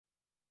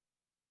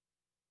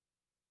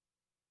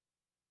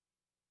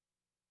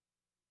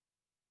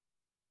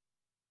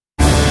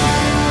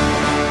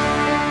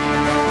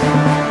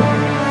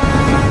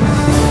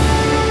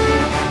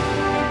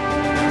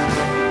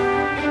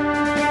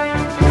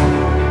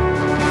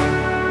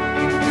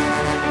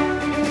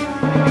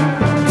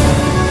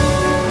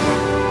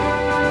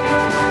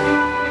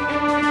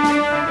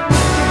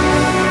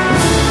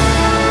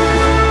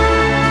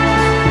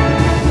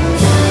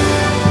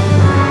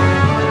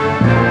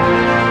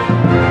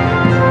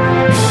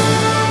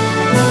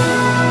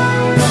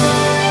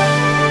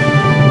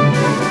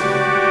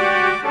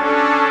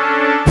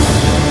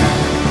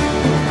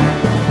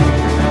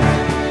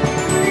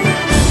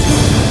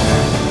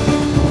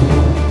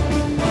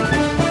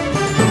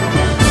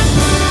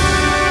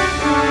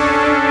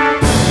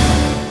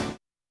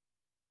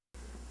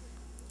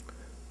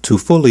To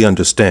fully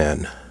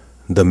understand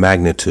the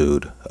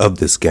magnitude of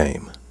this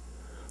game,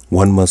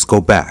 one must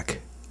go back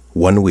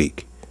 1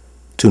 week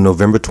to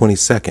November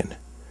 22nd,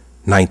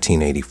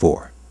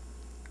 1984,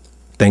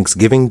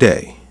 Thanksgiving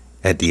Day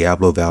at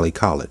Diablo Valley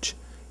College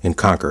in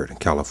Concord,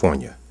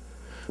 California,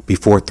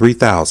 before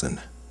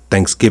 3,000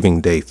 Thanksgiving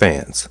Day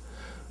fans.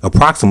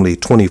 Approximately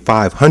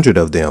 2,500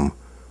 of them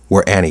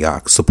were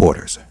Antioch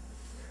supporters.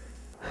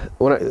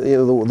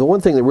 The one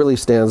thing that really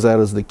stands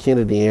out is the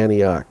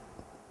Kennedy-Antioch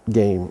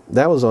game.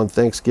 That was on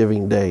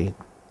Thanksgiving Day,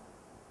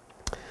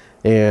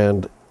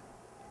 and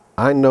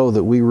I know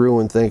that we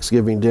ruined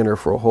Thanksgiving dinner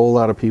for a whole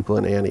lot of people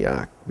in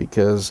Antioch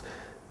because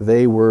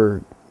they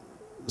were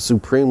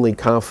supremely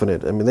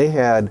confident. I mean,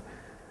 I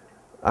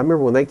remember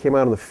when they came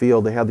out on the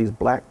field, they had these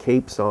black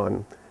capes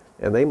on,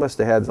 and they must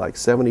have had like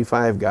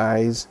 75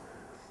 guys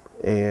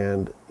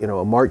and, you know,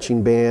 a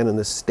marching band in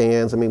the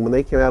stands. I mean, when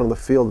they came out on the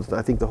field,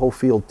 I think the whole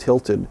field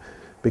tilted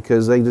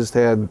because they just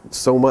had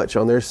so much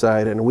on their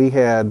side. And we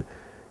had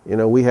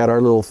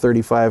our little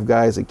 35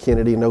 guys at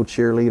Kennedy, no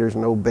cheerleaders,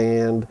 no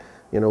band.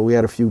 You know, we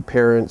had a few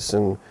parents,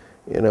 and,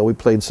 you know, we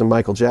played some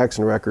Michael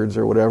Jackson records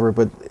or whatever,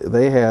 but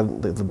they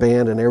had the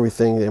band and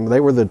everything. And they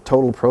were the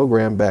total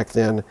program back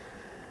then.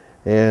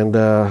 And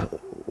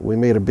we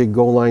made a big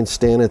goal line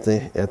stand at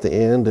the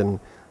end, and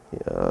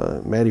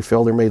Matty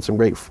Felder made some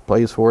great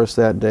plays for us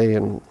that day,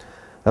 and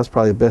that's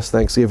probably the best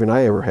Thanksgiving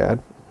I ever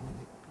had.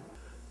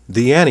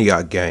 The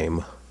Antioch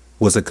game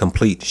was a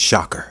complete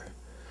shocker,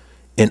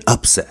 an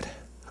upset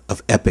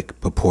of epic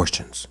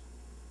proportions.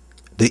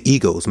 The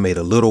Eagles made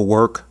a little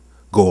work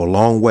go a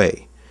long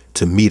way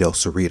to meet El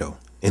Cerrito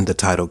in the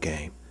title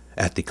game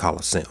at the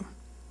Coliseum.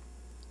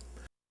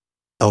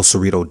 El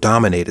Cerrito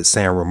dominated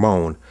San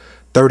Ramon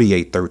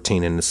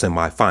 38-13 in the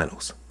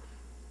semifinals.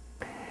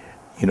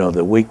 You know,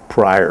 the week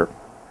prior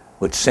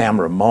with San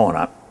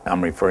Ramon,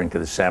 I'm referring to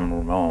the San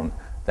Ramon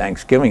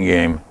Thanksgiving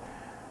game,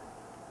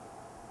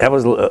 that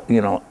was,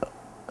 you know,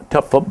 a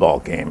tough football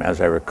game,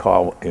 as I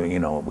recall. You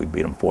know, we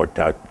beat them 4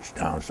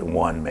 touchdowns to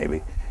 1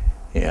 maybe,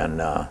 and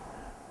that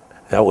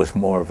was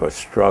more of a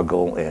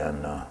struggle,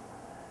 and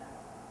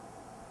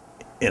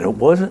it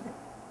wasn't,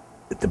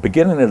 at the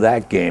beginning of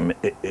that game,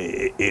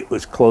 it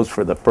was close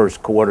for the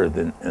first quarter,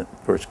 then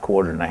first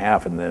quarter and a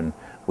half, and then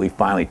we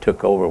finally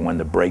took over when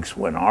the breaks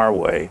went our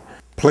way.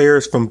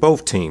 Players from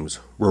both teams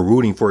were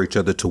rooting for each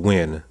other to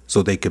win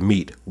so they could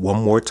meet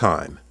one more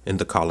time in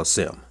the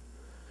Coliseum.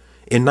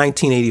 In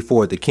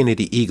 1984, the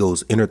Kennedy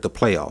Eagles entered the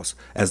playoffs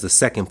as the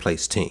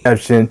second-place team.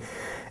 And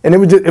it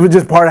was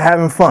just part of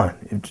having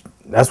fun.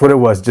 That's what it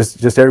was,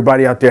 just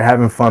everybody out there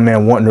having fun,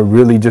 man, wanting to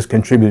really just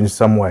contribute in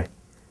some way.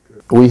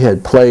 We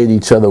had played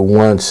each other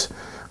once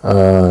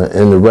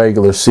in the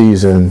regular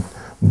season,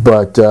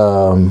 but,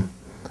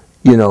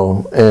 you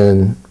know,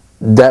 and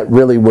that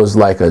really was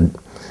like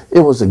it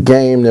was a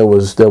game that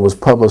was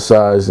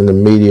publicized in the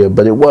media,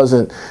 but it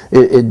wasn't,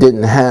 it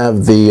didn't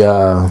have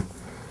the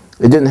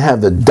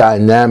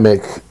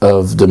dynamic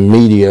of the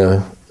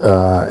media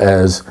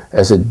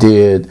as it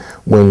did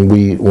when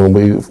we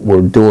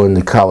were doing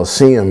the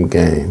Coliseum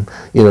game.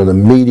 You know, the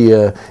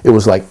media, it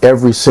was like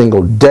every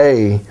single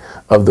day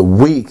of the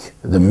week,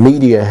 the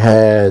media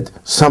had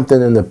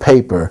something in the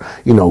paper.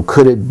 You know,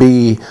 could it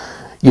be,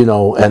 you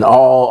know, an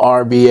all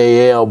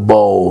RBAL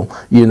bowl,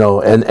 you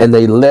know, and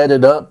they led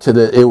it up to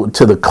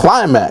the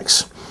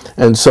climax.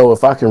 And so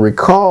if I can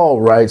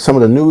recall right, some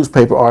of the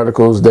newspaper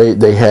articles,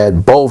 they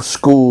had both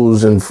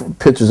schools and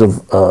pictures of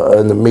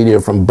in the media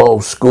from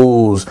both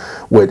schools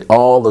with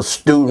all the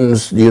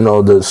students, you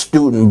know, the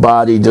student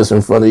body just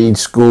in front of each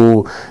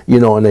school,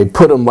 you know, and they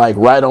put them like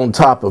right on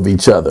top of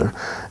each other.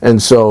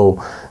 And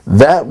so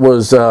that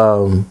was,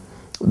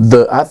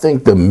 I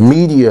think the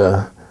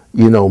media,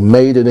 you know,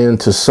 made it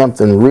into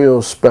something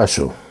real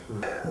special.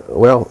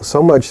 Well,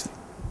 so much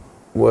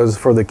was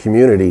for the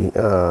community.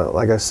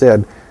 Like I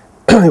said,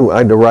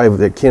 I'd arrive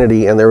at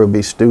Kennedy, and there would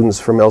be students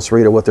from El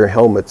Cerrito with their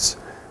helmets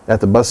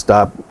at the bus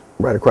stop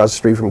right across the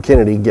street from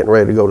Kennedy getting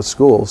ready to go to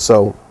school.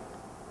 So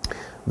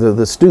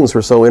the students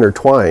were so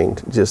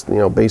intertwined, just, you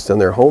know, based on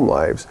their home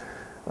lives.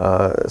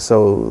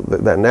 So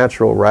that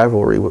natural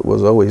rivalry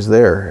was always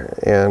there.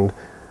 And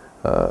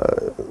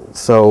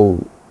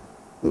so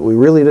we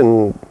really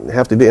didn't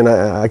have to do, and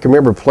I can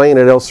remember playing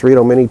at El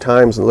Cerrito many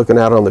times and looking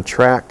out on the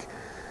track,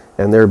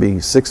 and there'd be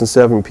 6 and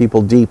 7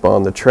 people deep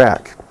on the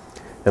track.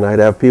 and I'd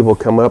have people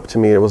come up to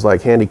me. It was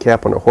like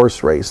handicapping a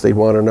horse race. They'd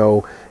want to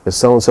know, is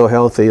so-and-so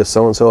healthy? Is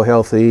so-and-so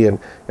healthy? And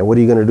what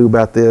are you going to do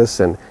about this?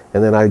 And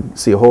then I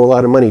see a whole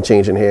lot of money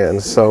changing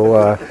hands.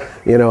 So,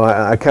 you know,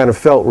 I kind of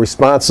felt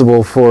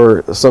responsible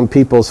for some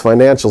people's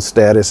financial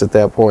status at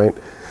that point.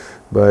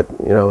 But,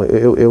 you know,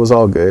 it was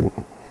all good.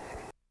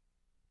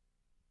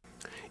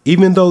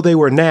 Even though they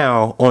were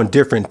now on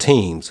different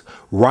teams,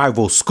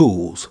 rival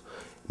schools,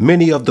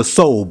 many of the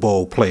Soul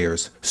Bowl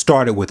players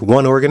started with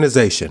one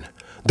organization,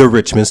 the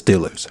Richmond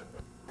Steelers.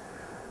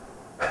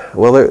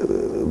 Well,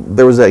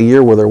 there was that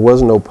year where there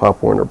was no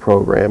Pop Warner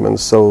program, and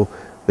so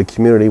the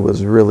community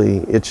was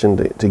really itching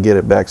to get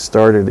it back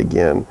started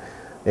again.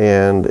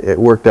 And it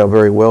worked out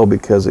very well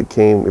because it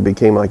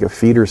became like a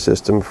feeder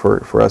system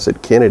for us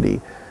at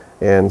Kennedy.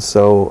 And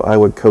so I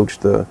would coach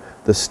the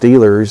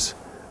Steelers,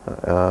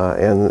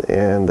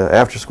 and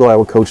after school I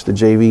would coach the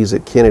JVs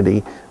at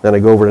Kennedy. Then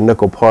I'd go over to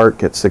Nickel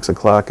Park at 6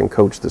 o'clock and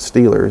coach the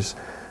Steelers.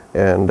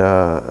 And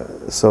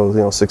so, you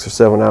know, 6 or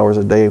 7 hours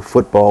a day of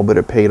football, but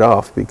it paid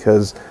off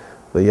because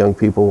the young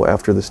people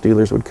after the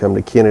Steelers would come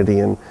to Kennedy,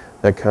 and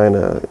that kind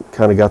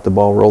of got the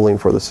ball rolling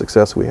for the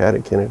success we had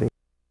at Kennedy.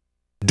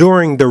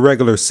 During the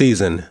regular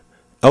season,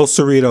 El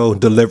Cerrito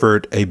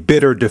delivered a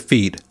bitter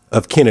defeat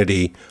of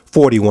Kennedy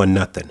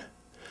 41-0.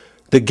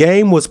 The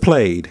game was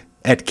played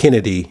at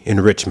Kennedy in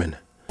Richmond.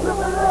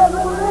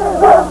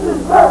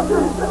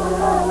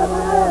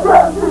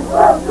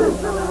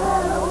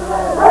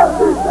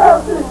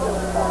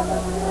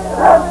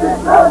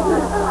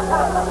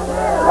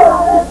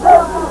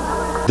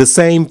 The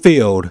same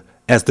field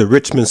as the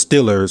Richmond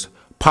Steelers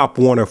Pop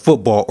Warner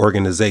football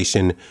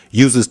organization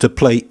uses to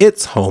play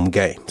its home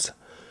games.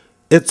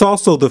 It's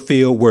also the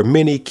field where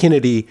many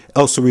Kennedy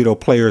El Cerrito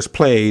players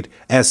played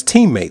as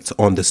teammates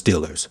on the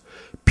Steelers.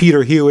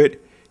 Peter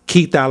Hewitt,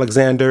 Keith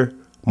Alexander,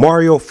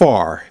 Mario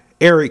Farr,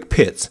 Eric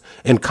Pitts,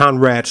 and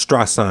Conrad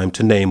Strassheim,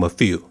 to name a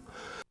few.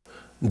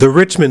 The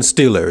Richmond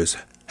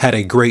Steelers had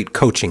a great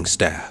coaching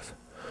staff.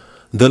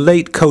 The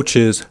late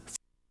coaches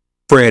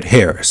Fred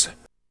Harris,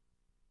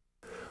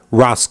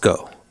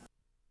 Roscoe,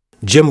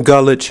 Jim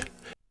Gullich,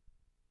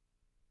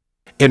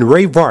 and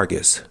Ray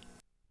Vargas.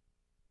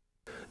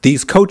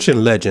 These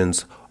coaching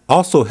legends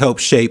also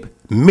helped shape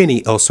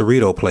many El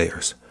Cerrito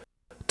players: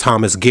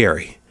 Thomas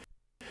Gary,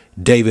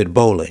 David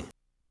Bowling,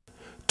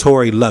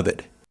 Torrey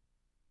Lovett,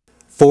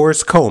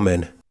 Forrest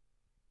Coleman,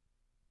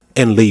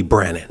 and Lee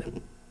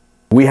Brannon.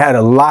 We had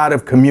a lot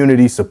of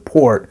community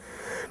support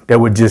that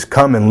would just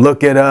come and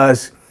look at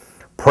us,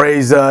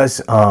 praise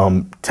us,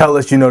 tell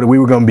us, you know, that we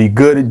were going to be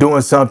good at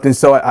doing something.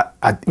 So,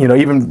 I you know,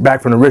 even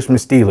back from the Richmond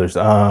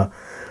Steelers,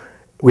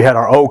 we had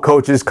our old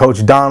coaches,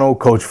 Coach Donald,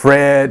 Coach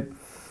Fred,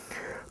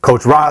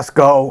 Coach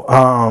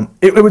Roscoe.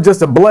 It was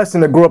just a blessing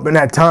to grow up in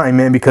that time,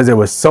 man, because there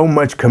was so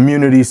much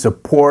community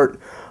support.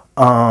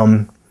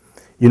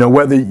 You know,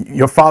 whether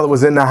your father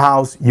was in the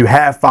house, you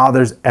have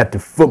fathers at the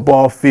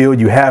football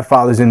field, you have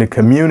fathers in the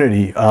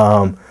community.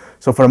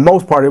 So for the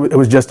most part, it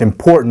was just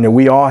important that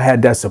we all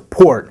had that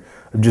support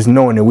of just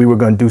knowing that we were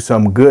going to do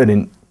something good,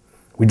 and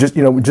we just,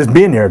 you know, just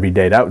being there every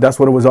day. That's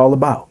what it was all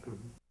about.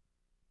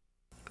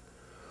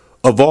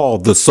 Of all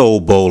the Soul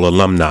Bowl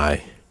alumni,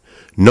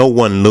 no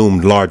one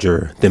loomed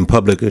larger than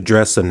public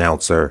address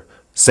announcer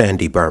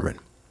Sandy Berman.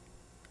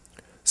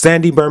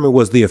 Sandy Berman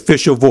was the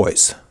official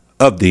voice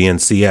of the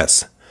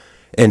NCS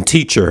and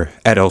teacher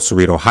at El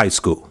Cerrito High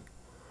School.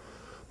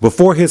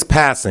 Before his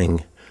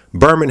passing,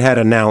 Berman had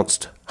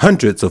announced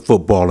hundreds of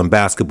football and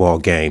basketball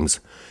games,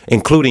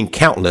 including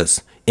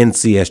countless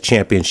NCS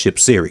championship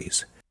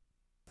series.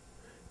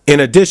 In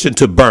addition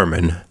to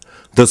Berman,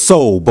 the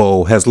Soul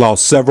Bowl has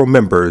lost several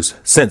members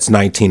since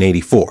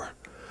 1984.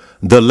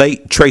 The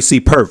late Tracy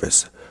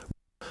Purvis,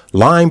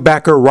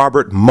 linebacker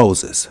Robert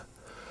Moses,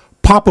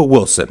 Papa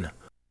Wilson,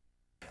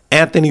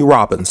 Anthony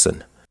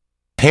Robinson,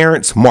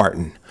 Terrence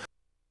Martin,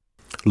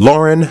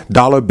 Lauren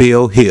Dollar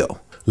Bill Hill,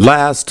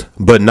 last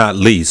but not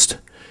least,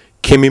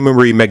 Kimmy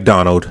Marie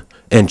McDonald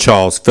and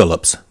Charles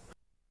Phillips.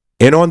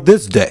 And on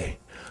this day,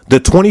 the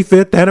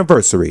 25th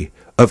anniversary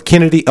of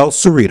Kennedy El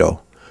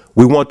Cerrito,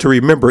 we want to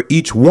remember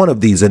each one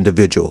of these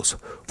individuals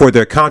for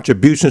their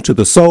contributions to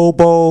the Soul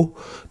Bowl,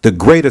 the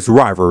greatest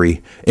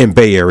rivalry in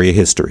Bay Area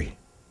history.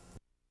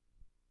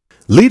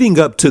 Leading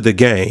up to the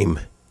game,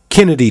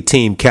 Kennedy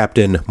team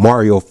captain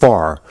Mario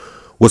Farr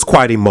was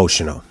quite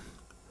emotional,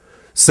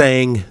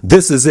 saying,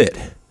 "This is it.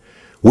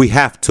 We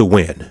have to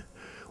win.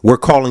 We're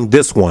calling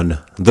this one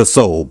the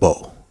Soul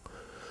Bowl."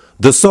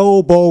 The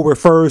Soul Bowl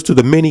refers to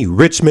the many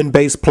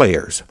Richmond-based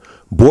players,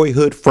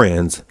 boyhood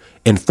friends,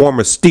 and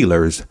former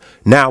Steelers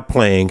now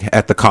playing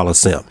at the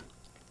Coliseum.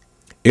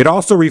 It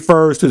also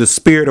refers to the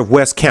spirit of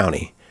West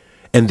County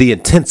and the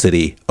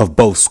intensity of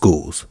both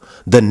schools,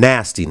 the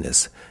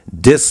nastiness,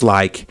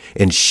 dislike,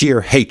 and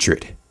sheer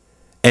hatred,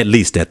 at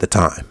least at the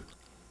time.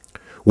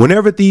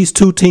 Whenever these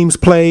two teams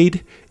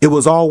played, it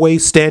was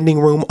always standing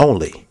room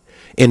only.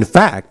 In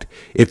fact,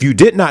 if you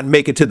did not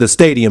make it to the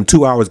stadium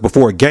 2 hours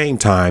before game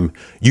time,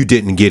 you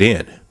didn't get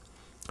in.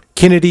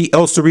 Kennedy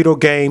El Cerrito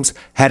games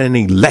had an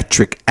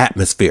electric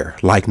atmosphere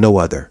like no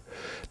other.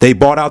 They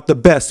brought out the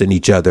best in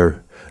each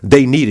other.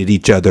 They needed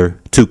each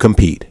other to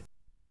compete.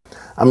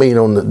 I mean,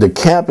 on the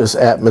campus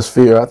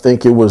atmosphere, I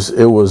think it was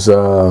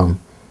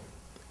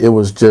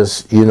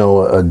just, you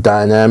know, a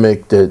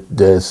dynamic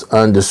that's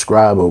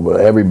undescribable.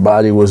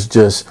 Everybody was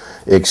just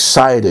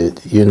excited,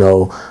 you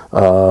know.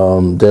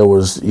 There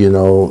was, you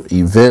know,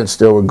 events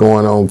that were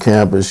going on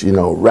campus, you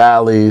know,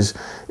 rallies.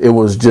 It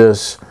was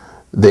just,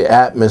 the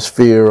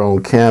atmosphere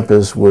on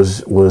campus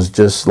was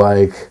just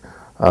like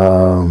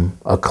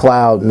a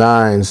cloud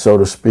nine, so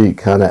to speak,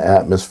 kind of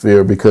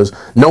atmosphere, because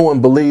no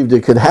one believed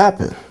it could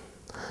happen.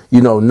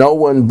 You know, no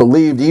one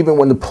believed, even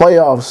when the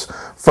playoffs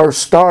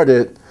first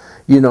started,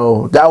 you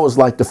know, that was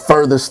like the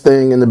furthest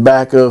thing in the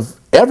back of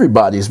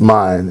everybody's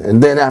mind.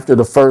 And then after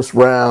the first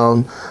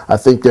round, I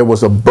think there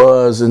was a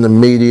buzz in the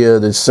media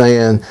that's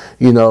saying,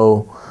 you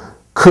know,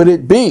 could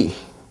it be?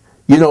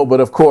 You know, but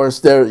of course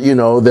there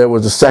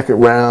was a second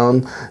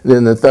round,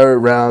 then the third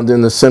round,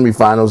 then the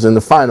semifinals, and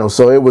the finals.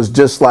 So it was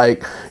just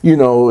like, you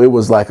know, it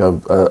was like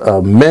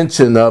a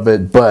mention of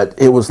it, but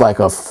it was like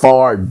a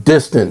far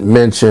distant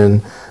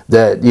mention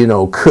that, you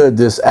know, could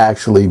this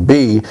actually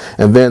be?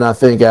 And then I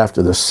think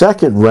after the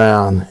second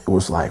round, it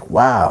was like,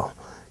 wow,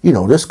 you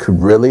know, this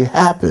could really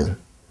happen.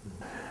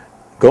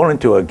 Going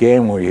into a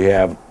game where you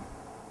have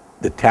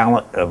the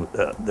talent of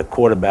the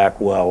quarterback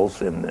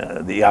Wells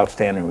and the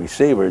outstanding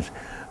receivers,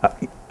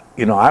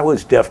 you know, I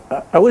was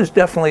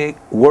definitely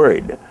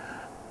worried.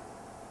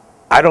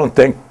 I don't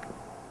think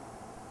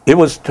it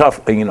was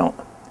tough, you know,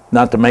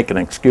 not to make an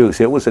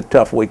excuse. It was a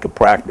tough week of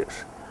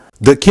practice.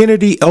 The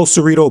Kennedy-El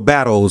Cerrito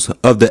battles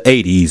of the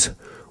 80s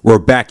were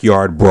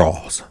backyard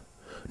brawls.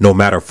 No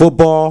matter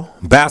football,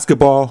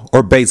 basketball,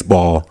 or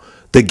baseball,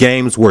 the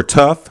games were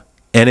tough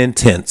and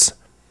intense.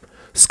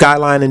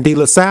 Skyline and De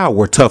La Salle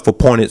were tough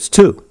opponents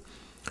too.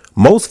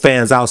 Most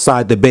fans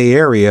outside the Bay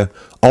Area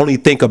only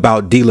think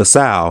about De La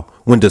Salle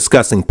when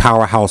discussing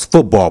powerhouse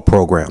football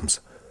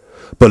programs.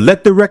 But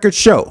let the record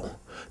show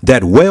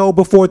that well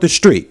before the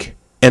streak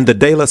and the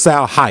De La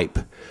Salle hype,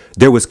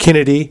 there was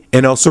Kennedy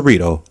and El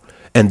Cerrito,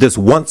 and this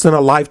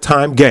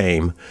once-in-a-lifetime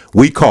game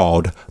we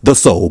called the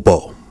Soul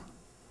Bowl.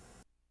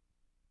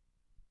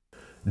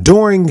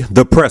 During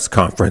the press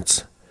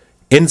conference,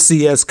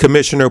 NCS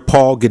Commissioner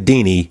Paul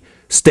Guidini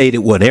stated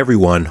what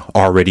everyone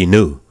already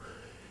knew.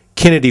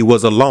 Kennedy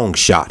was a long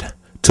shot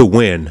to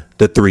win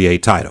the 3A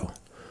title.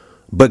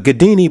 But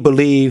Guidini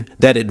believed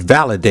that it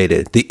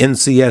validated the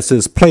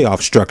NCS's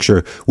playoff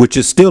structure, which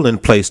is still in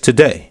place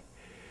today.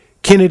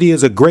 Kennedy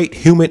is a great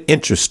human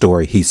interest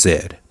story, he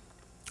said.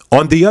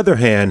 On the other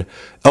hand,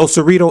 El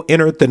Cerrito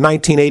entered the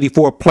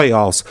 1984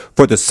 playoffs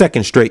for the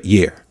second straight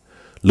year,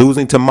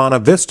 losing to Monta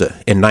Vista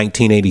in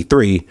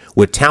 1983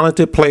 with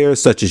talented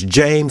players such as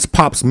James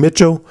Pops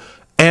Mitchell,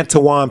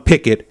 Antoine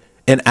Pickett,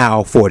 and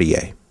Al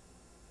Fortier.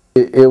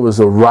 It was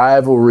a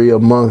rivalry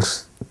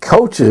amongst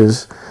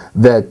coaches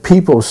that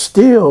people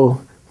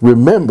still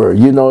remember.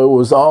 You know, it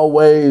was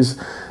always,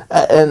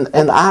 and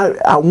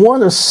I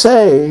want to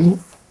say,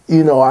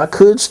 you know, I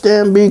could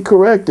stand be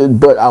corrected,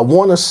 but I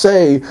want to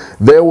say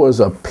there was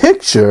a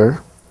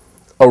picture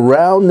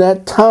around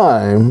that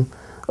time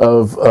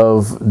of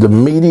the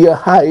media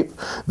hype.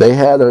 They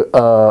had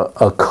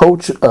a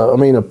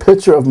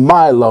picture of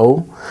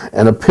Milo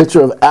and a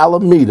picture of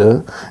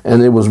Alameda,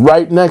 and it was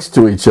right next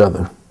to each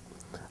other.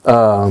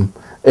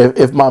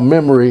 If my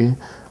memory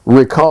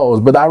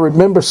recalls, but I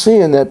remember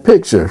seeing that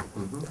picture.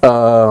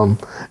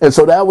 And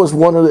so that was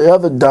one of the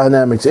other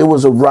dynamics. It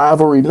was a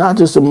rivalry, not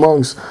just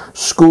amongst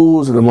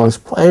schools and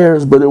amongst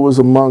players, but it was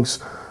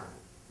amongst,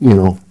 you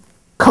know,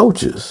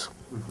 coaches.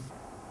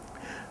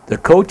 The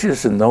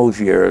coaches in those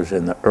years,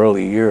 in the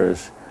early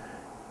years,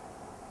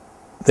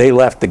 they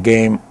left the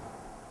game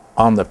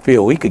on the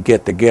field. We could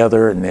get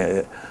together, and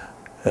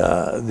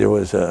there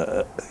was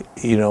a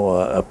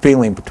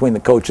feeling between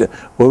the coaches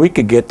where we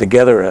could get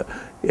together,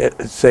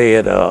 say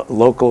at a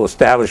local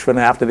establishment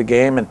after the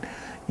game, and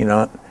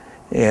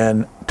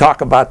and talk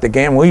about the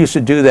game. We used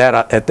to do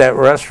that at that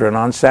restaurant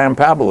on San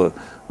Pablo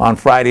on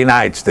Friday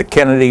nights. The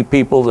Kennedy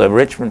people, the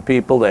Richmond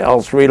people, the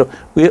El Cerrito,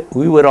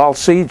 we would all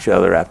see each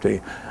other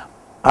after.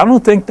 I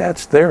don't think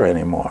that's there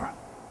anymore.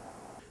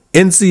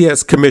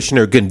 NCS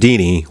Commissioner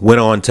Guidini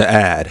went on to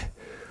add,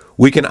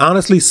 "We can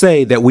honestly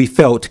say that we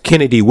felt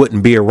Kennedy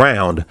wouldn't be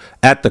around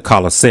at the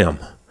Coliseum.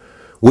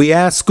 We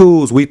asked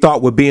schools we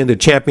thought would be in the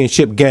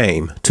championship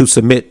game to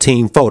submit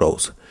team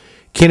photos.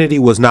 Kennedy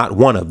was not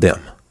one of them.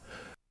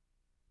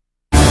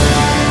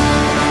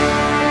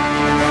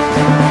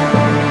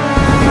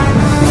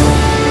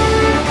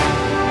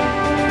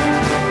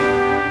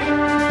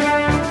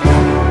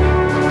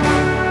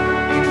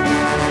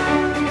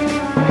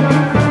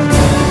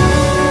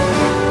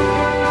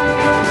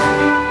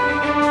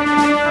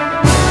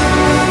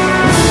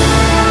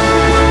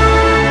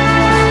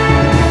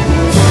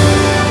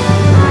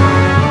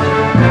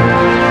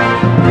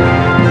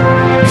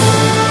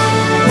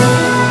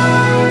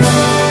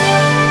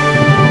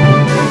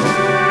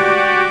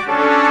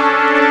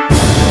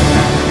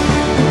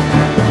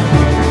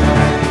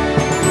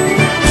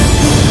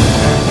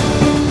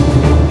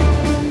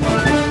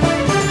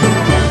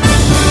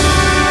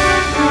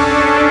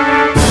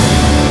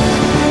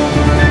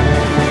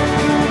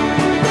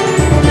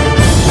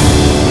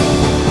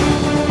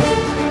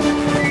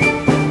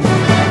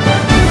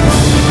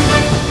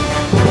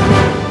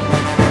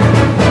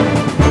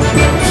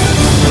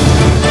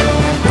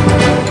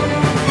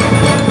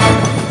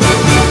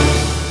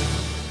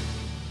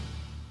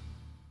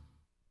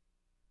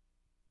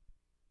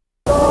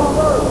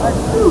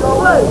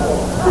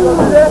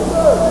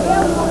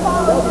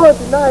 But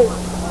tonight,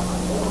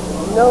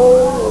 the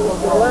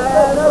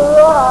line of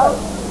rock.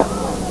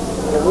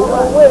 And we're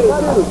going to win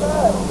too.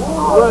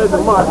 Run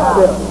the mark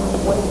step.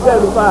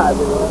 75.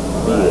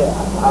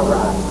 Yeah. All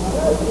right.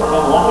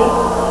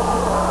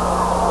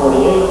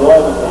 48, Roy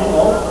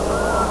McDaniel.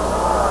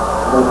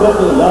 Number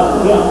 50,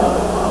 Young Jim.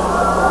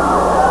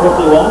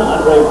 51,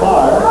 Andre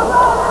Barr.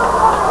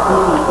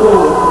 52,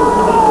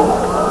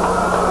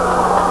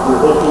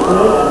 Number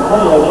 53,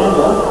 Antonio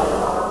Daniel.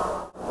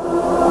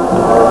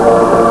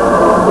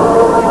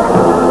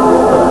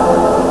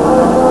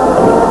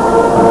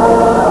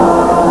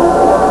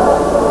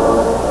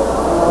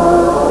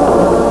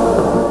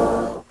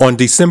 On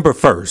December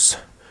 1st,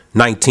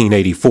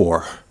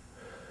 1984,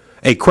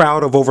 a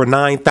crowd of over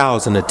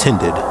 9,000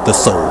 attended the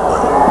Soul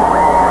Bowl.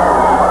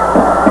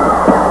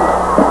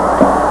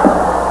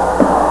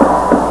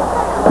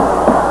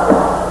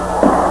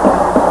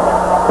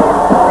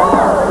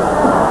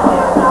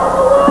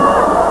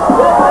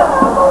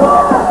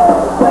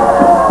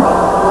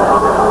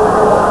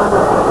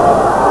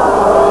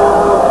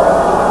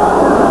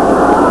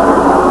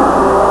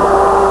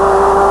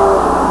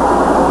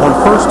 On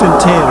 1st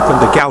and 10 from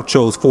the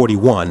Gauchos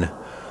 41,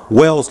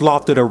 Wells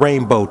lofted a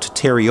rainbow to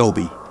Terry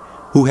Obee,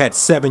 who had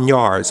 7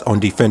 yards on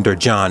defender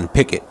John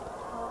Pickett.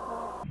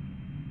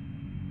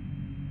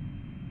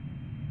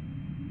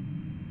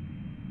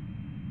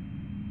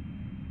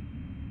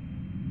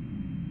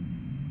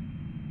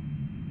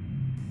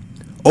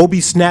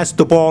 Obee snatched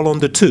the ball on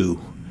the 2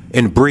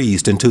 and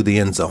breezed into the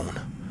end zone.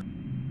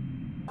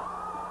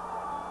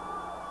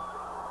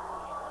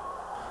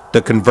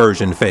 The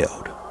conversion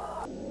failed.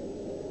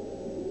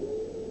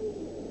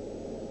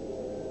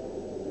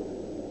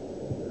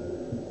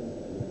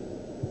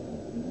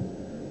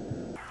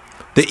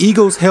 The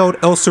Eagles held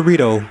El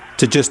Cerrito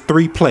to just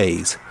 3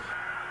 plays.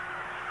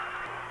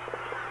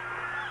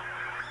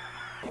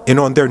 And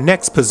on their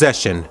next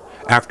possession,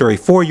 after a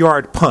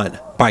 4-yard punt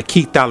by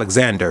Keith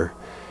Alexander,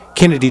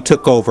 Kennedy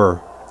took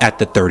over at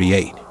the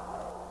 38.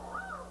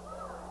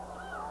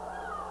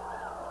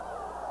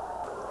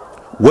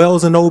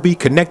 Wells and Obee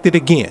connected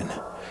again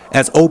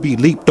as Obee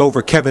leaped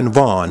over Kevin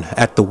Vaughn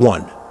at the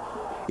 1.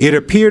 It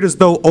appeared as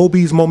though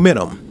Obee's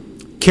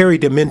momentum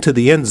carried him into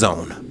the end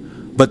zone,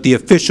 but the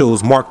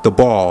officials marked the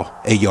ball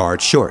a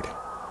yard short.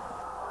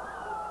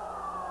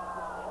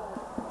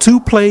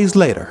 2 plays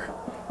later,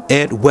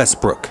 Ed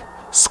Westbrook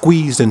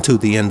squeezed into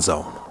the end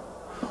zone.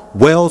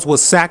 Wells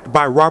was sacked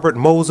by Robert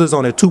Moses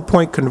on a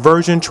 2-point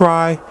conversion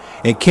try,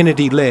 and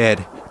Kennedy led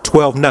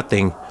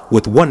 12-0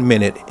 with 1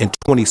 minute and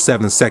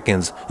 27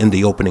 seconds in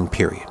the opening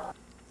period.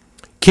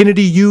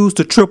 Kennedy used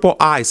the triple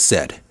I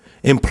set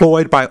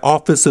employed by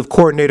offensive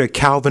coordinator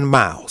Calvin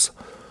Miles.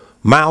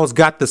 Miles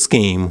got the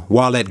scheme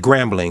while at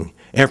Grambling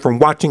and from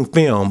watching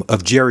film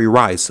of Jerry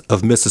Rice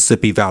of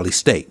Mississippi Valley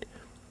State.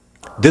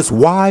 This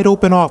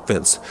wide-open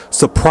offense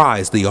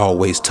surprised the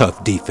always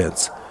tough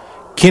defense.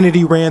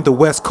 Kennedy ran the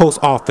West Coast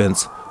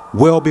offense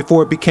well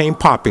before it became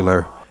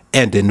popular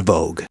and in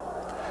vogue.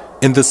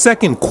 In the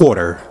second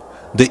quarter,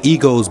 the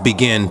Eagles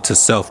began to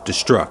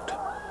self-destruct.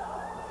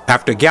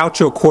 After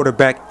Gaucho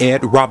quarterback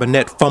Ed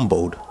Robinette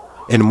fumbled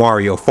and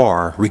Mario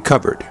Farr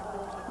recovered.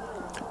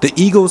 The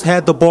Eagles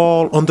had the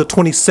ball on the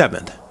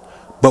 27th,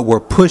 but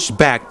were pushed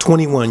back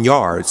 21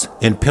 yards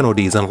in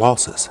penalties and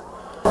losses.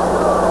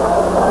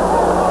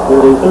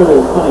 33rd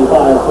and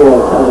 25 for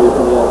penalty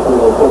from the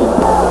outfield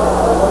 49.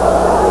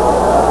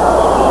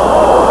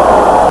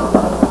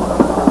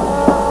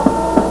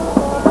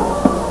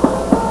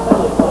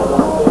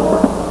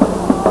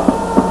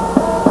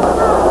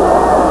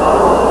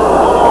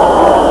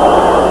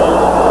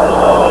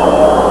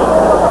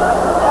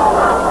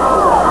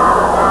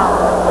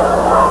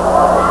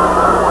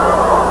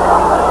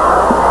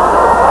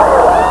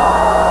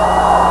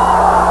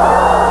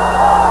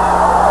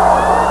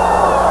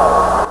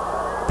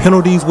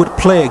 Penalties would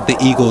plague the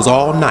Eagles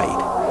all night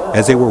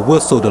as they were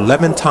whistled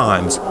 11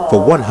 times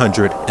for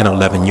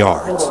 111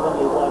 yards.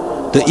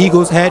 The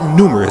Eagles had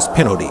numerous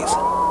penalties,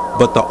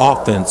 but the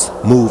offense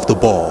moved the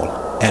ball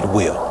at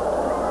will.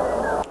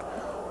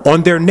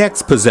 On their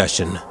next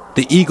possession,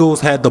 the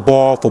Eagles had the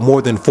ball for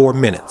more than 4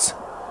 minutes,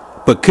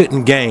 but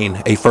couldn't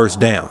gain a first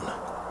down.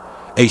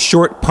 A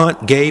short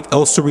punt gave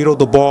El Cerrito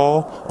the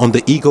ball on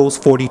the Eagles'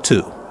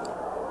 42.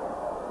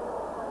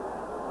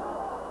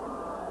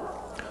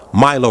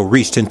 Milo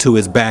reached into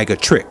his bag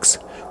of tricks,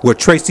 where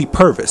Tracy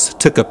Purvis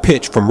took a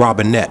pitch from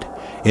Robinette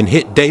and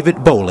hit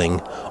David Bowling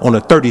on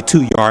a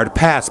 32-yard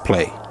pass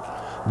play.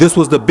 This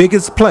was the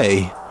biggest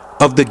play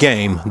of the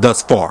game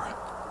thus far.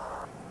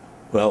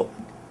 Well,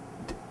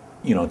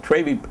 you know,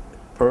 Tracy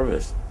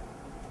Purvis,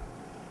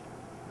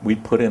 we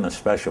put in a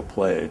special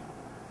play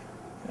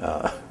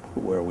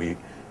where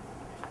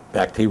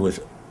he was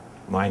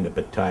lined up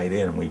at tight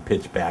end, and we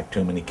pitched back to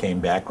him, and he came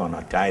back on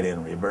a tight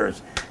end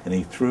reverse, and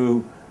he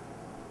threw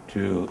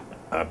to,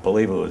 I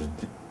believe it was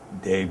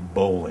Dave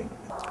Bowling.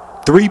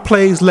 3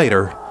 plays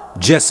later,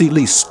 Jesse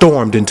Lee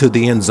stormed into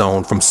the end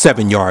zone from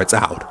 7 yards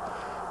out.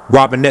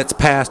 Robinette's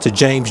pass to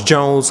James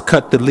Jones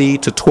cut the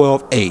lead to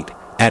 12-8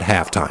 at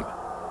halftime.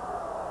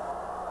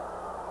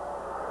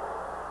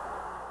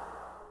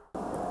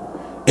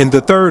 In the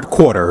third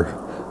quarter,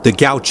 the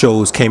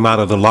Gauchos came out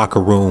of the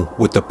locker room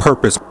with the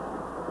purpose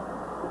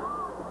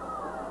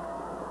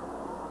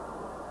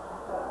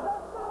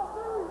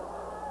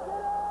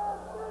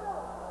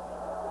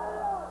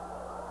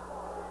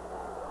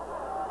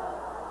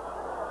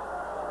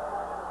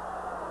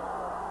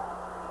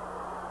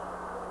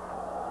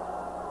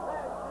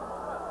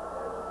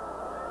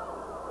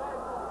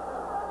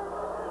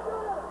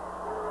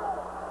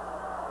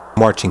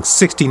marching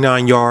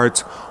 69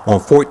 yards on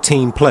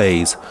 14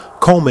 plays,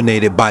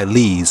 culminated by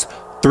Lee's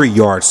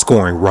 3-yard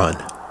scoring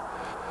run.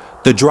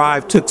 The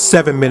drive took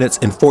 7 minutes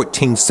and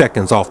 14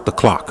 seconds off the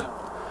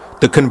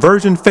clock. The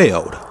conversion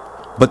failed,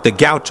 but the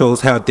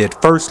Gauchos had their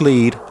first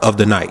lead of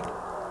the night.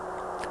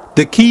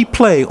 The key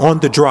play on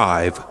the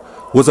drive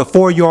was a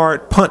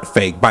 4-yard punt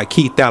fake by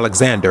Keith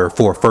Alexander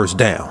for a first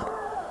down.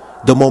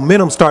 The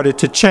momentum started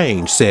to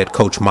change, said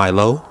Coach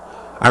Milo.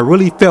 I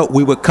really felt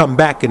we would come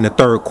back in the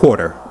third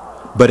quarter,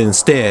 but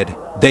instead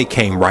they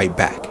came right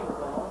back.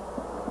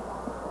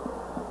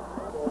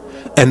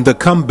 And the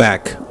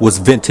comeback was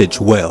vintage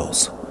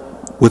Wells,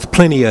 with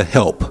plenty of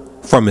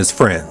help from his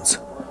friends.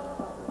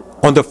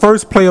 On the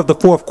first play of the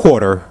fourth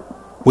quarter,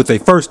 with a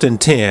 1st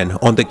and 10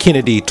 on the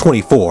Kennedy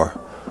 24,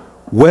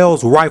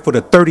 Wells rifled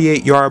a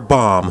 38-yard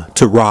bomb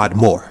to Rod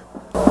Moore.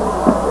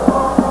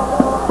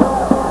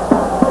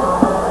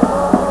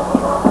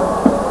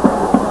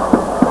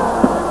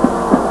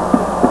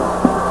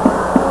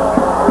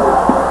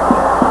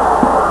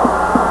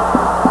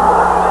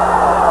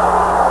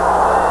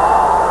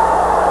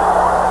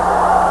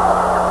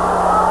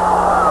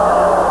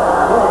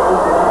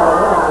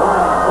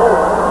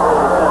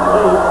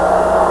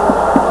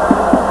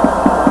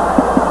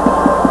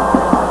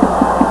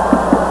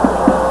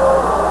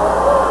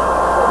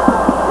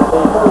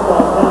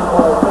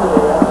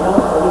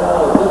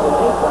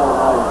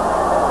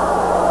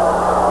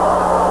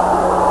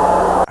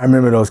 I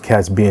remember those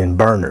cats being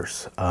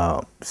burners.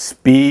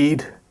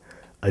 Speed,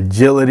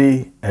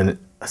 agility, and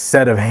a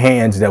set of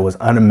hands that was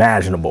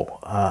unimaginable.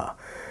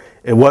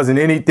 It wasn't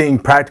anything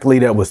practically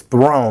that was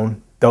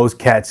thrown those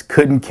cats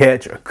couldn't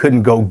catch or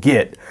couldn't go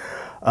get.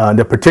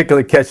 The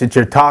particular catch that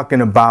you're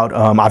talking about,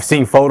 I've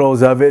seen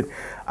photos of it.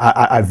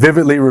 I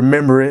vividly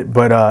remember it,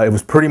 but it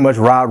was pretty much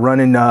Rod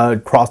running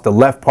across the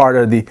left part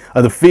of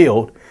the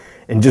field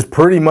and just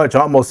pretty much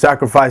almost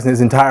sacrificing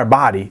his entire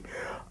body.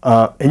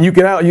 And you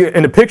can,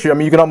 in the picture, I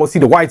mean, you can almost see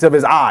the whites of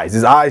his eyes.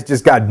 His eyes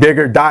just got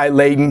bigger,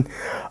 dilating,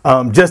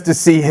 just to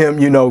see him,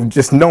 you know,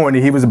 just knowing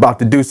that he was about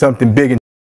to do something big and